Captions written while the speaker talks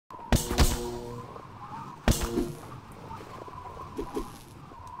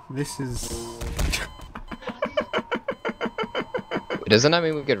This is... Doesn't that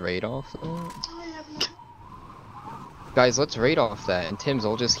mean we could raid off? Guys, let's raid off that, and Tim's,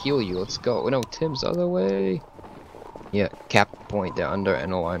 I'll just heal you. Let's go. No, Tim's other way. Yeah, cap point. They're under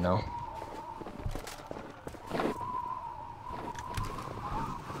NOR now.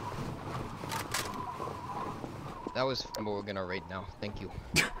 That was fun, but we're gonna raid now. Thank you.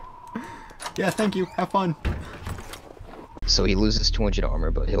 Yeah, thank you. Have fun. So he loses 200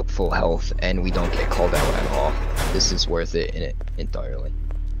 armor, but he'll full health, and we don't get called out at all. This is worth it in it entirely.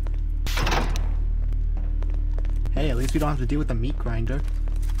 Hey, at least we don't have to deal with the meat grinder.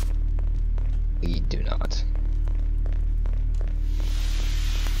 We do not.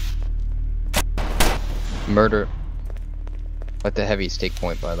 Murder. Let the heavies take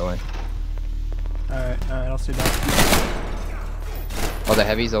point, by the way. Alright, I'll stay down. Oh, the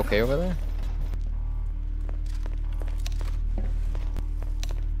heavy's okay over there?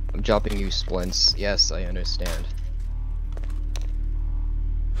 I'm dropping you splints. Yes, I understand.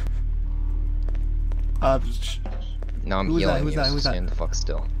 No, I'm healing you, so stand the fuck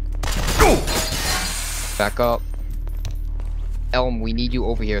still. Back up. Elm, we need you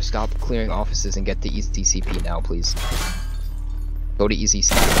over here. Stop clearing offices and get to ECCP now, please. Go to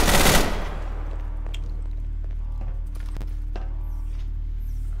ECCP.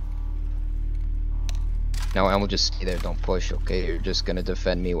 Now Elm will just stay there, don't push, okay? You're just gonna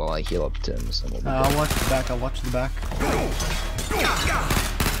defend me while I heal up Tim. So I'll watch the back, I'll watch the back.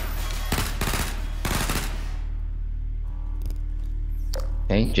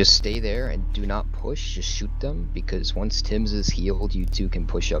 Okay, just stay there and do not push, just shoot them, because once Tim's is healed, you two can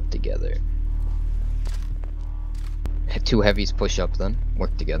push up together. Two heavies push up then,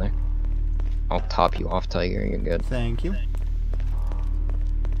 work together. I'll top you off, Tiger, you're good. Thank you.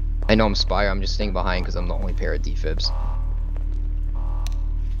 I know I'm Spire, I'm just staying behind because I'm the only pair of defibs.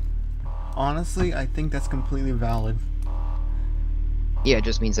 Honestly, I think that's completely valid. Yeah, it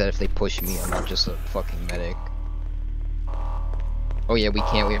just means that if they push me, I'm not just a fucking medic. Oh yeah, we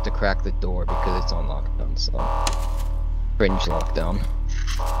can't, we have to crack the door because it's on lockdown, so... Fringe lockdown.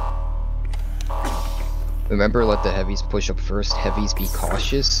 Remember, let the heavies push up first. Heavies, be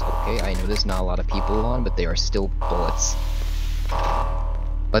cautious. Okay, I know there's not a lot of people on, but they are still bullets.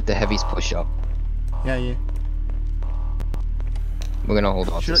 Let the heavies push up. Yeah. We're gonna hold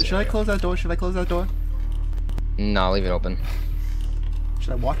off. Should I close that door? Should I close that door? Nah, leave it open.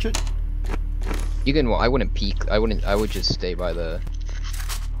 Should I watch it? You can. Well, I wouldn't peek. I would just stay by the.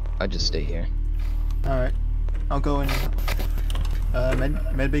 I'd just stay here. All right. I'll go in.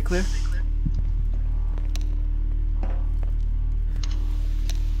 Med bay clear.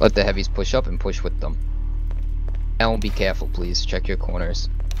 Let the heavies push up and push with them. Elm, be careful, please. Check your corners.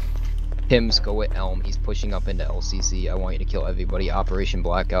 Tim's, go with Elm. He's pushing up into LCC. I want you to kill everybody. Operation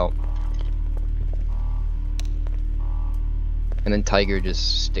Blackout. And then Tiger,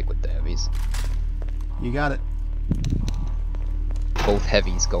 just stick with the heavies. You got it. Both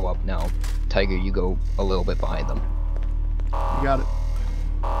heavies go up now. Tiger, you go a little bit behind them. You got it.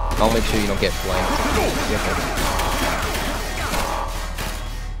 I'll make sure you don't get flanked.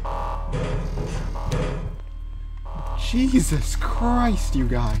 Jesus Christ, you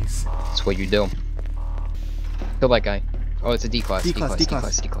guys. That's what you do. Kill that guy. Oh, it's a D-class. D-class.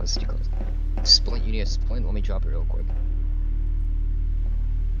 Splint, you need a splint? Let me drop it real quick.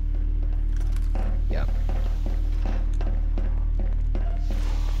 Yeah.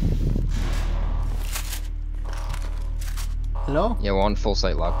 Hello? Yeah, we're on full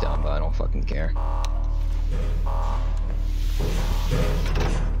site lockdown, but I don't fucking care.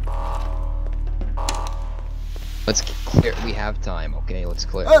 Let's clear. We have time, okay? Let's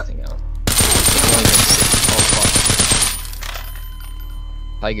clear everything out. Oh,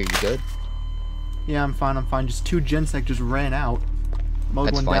 fuck. Tiger, you good? Yeah, I'm fine. Just two gens that just ran out.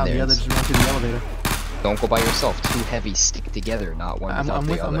 Mowed one down, the other just ran to the elevator. Don't go by yourself. Two heavies stick together, not one without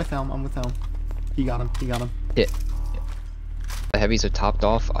the other. I'm with Helm. He got him. Hit. The heavies are topped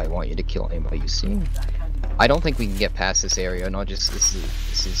off. I want you to kill anybody you see. I don't think we can get past this area. No, just this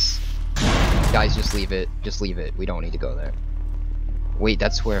is. Guys, just leave it. Just leave it. We don't need to go there. Wait,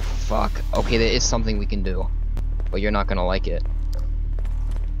 that's where. Fuck. Okay, there is something we can do, but you're not gonna like it.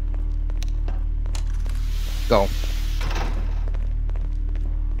 Go.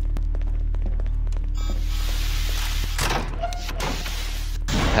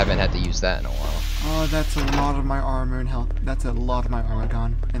 Haven't had to use that in a while. Oh, that's a lot of my armor and health. That's a lot of my armor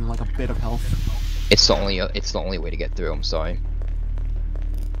gone, and like a bit of health. It's the only way to get through. I'm sorry.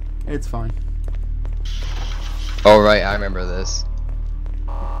 It's fine. Oh right, I remember this.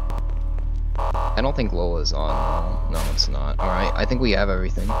 I don't think Lola's on. No, it's not. Alright, I think we have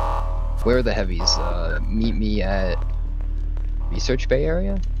everything. Where are the heavies? Meet me at Research Bay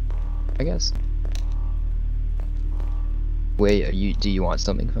area, I guess. Wait, do you want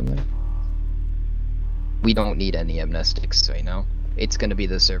something from there? We don't need any amnestics right now. It's gonna be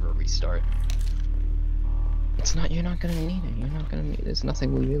the server restart. It's not, you're not gonna need it. You're not gonna need it. There's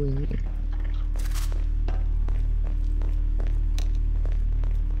nothing we really need.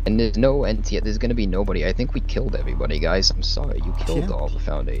 And there's no NT, there's gonna be nobody. I think we killed everybody, guys. I'm sorry, you killed all the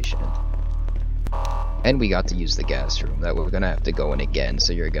Foundation. And we got to use the gas room that we're gonna have to go in again,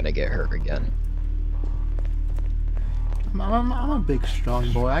 so you're gonna get hurt again. I'm a big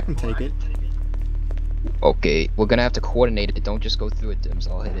strong boy, I can take it. Okay, we're gonna have to coordinate it. Don't just go through it, Dims.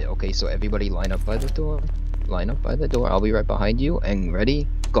 I'll hit it. Okay, so everybody line up by the door. Line up by the door. I'll be right behind you. And ready?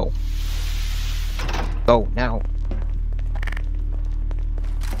 Go. Go, now.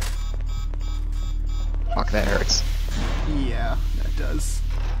 Fuck, that hurts. Yeah, that does.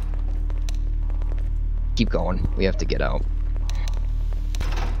 Keep going. We have to get out.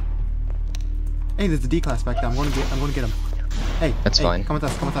 Hey, there's a D class back there. I'm going to get him. Hey, that's fine. Come with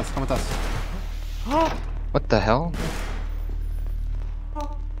us. Come with us. Come with us. What the hell?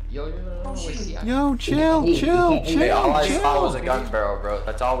 Yo, chill. Hey, all I saw was a gun barrel, bro.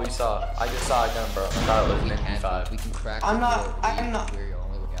 That's all we saw. I just saw a gun barrel. I thought it was an MP5. We can crack. I'm not. We're your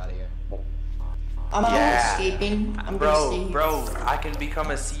only way out of here. I'm not escaping. I'm gonna stay here. Bro, I can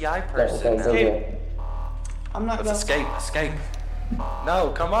become a CI person now. I'm not. Let's escape.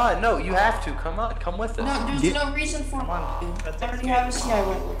 No, come on. No, you have to. Come on, come with us. No, there's no reason for me to. I already have a CI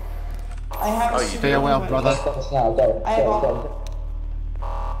one. I have a CI Farewell, brother. I have all.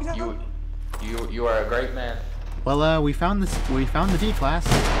 You are a great man. Well, we found the D class.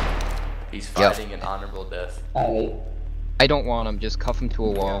 He's fighting an honorable death. I don't want him. Just cuff him to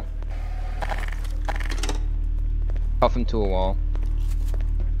a wall. Cuff him to a wall.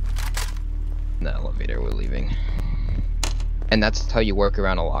 In the elevator, we're leaving. And that's how you work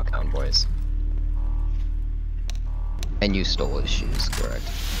around a lockdown, boys. And you stole his shoes, correct?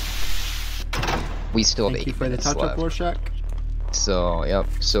 We still have 8 minutes left. Thank you for the touch-up, Rorschach. So, yep.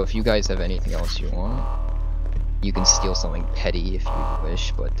 So if you guys have anything else you want, you can steal something petty if you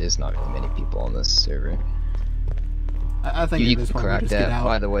wish, but there's not really many people on this server. I think you can crack that.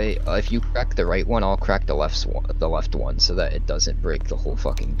 By the way, if you crack the right one, I'll crack the left one, so that it doesn't break the whole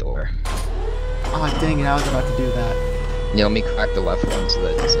fucking door. Oh dang it! I was about to do that. Yeah, let me crack the left one so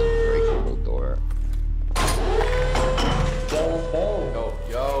that it doesn't break the whole door.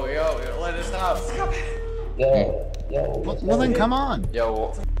 Yo, let us stop. Well then, come on.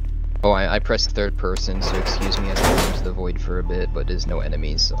 Yo. Oh, I pressed third person, so excuse me as I go into the void for a bit, but there's no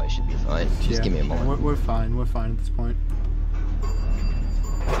enemies, so I should be fine. Just give me a moment. We're fine at this point.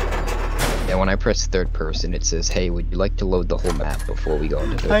 Yeah, when I press third person, it says, hey, would you like to load the whole map before we go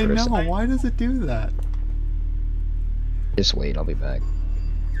into third person? I know, why does it do that? Just wait, I'll be back.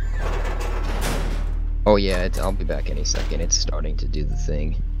 Oh yeah, I'll be back any second. It's starting to do the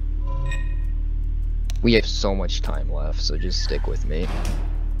thing. We have so much time left, so just stick with me.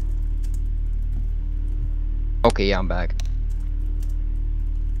 Okay, yeah, I'm back.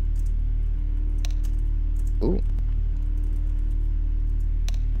 Ooh.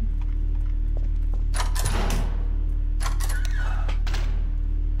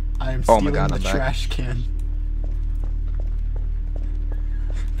 I am stealing the trash can.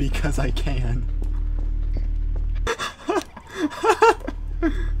 Because I can.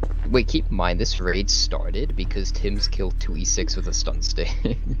 Wait, keep in mind, this raid started because Tim's killed 2E6 with a stun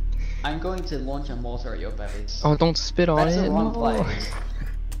stick. I'm going to launch a mortar at your base. Oh, don't spit on That's it. the wrong place.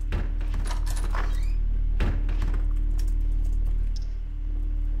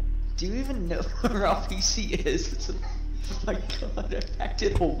 Do you even know where our PC is? Oh my god, I packed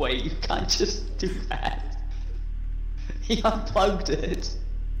it away. You can't just do that. He unplugged it.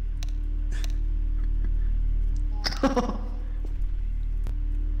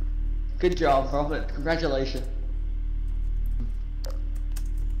 Good job, Robert. Congratulations.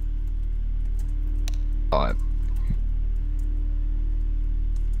 Alright.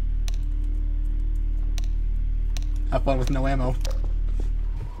 Have fun with no ammo.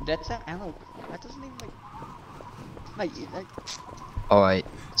 That's that ammo. That doesn't even like. Alright,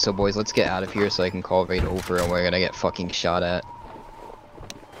 so boys, let's get out of here so I can call raid over and we're gonna get fucking shot at.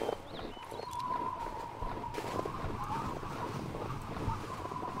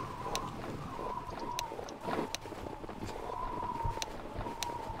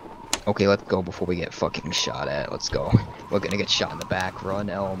 Okay, let's go before we get fucking shot at. Let's go. We're gonna get shot in the back. Run,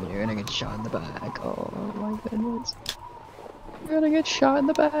 Elm. You're gonna get shot in the back. Oh my goodness. We're gonna get shot in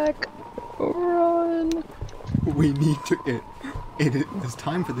the back. Run! We need to. It was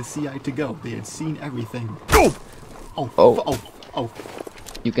time for the CI to go. They had seen everything. Oh! Oh!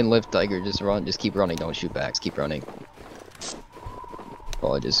 You can live, Tiger. Just run. Just keep running. Don't shoot back. Keep running.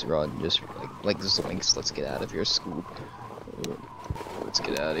 Oh, just run. Just like the Zoinks. Let's get out of here, Scoop. Let's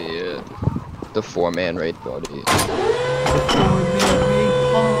get out of here. The 4-man raid, buddy. The 4-man raid,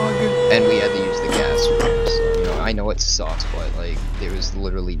 Pog. And we had to use the gas room, so, you know, I know it sucks, but, like, there was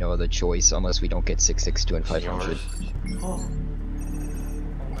literally no other choice unless we don't get 662 and 500.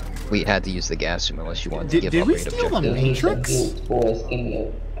 We had to use the gas room unless you wanted to give up raid objectives. Did we steal the Matrix? Boys, give me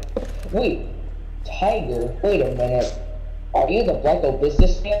a... Wait, Tiger, wait a minute. Are you the Black Oak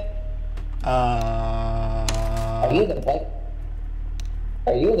businessman? Are you the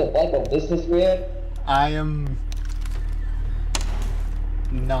Black Oak businessman? I am...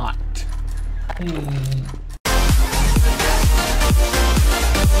 not.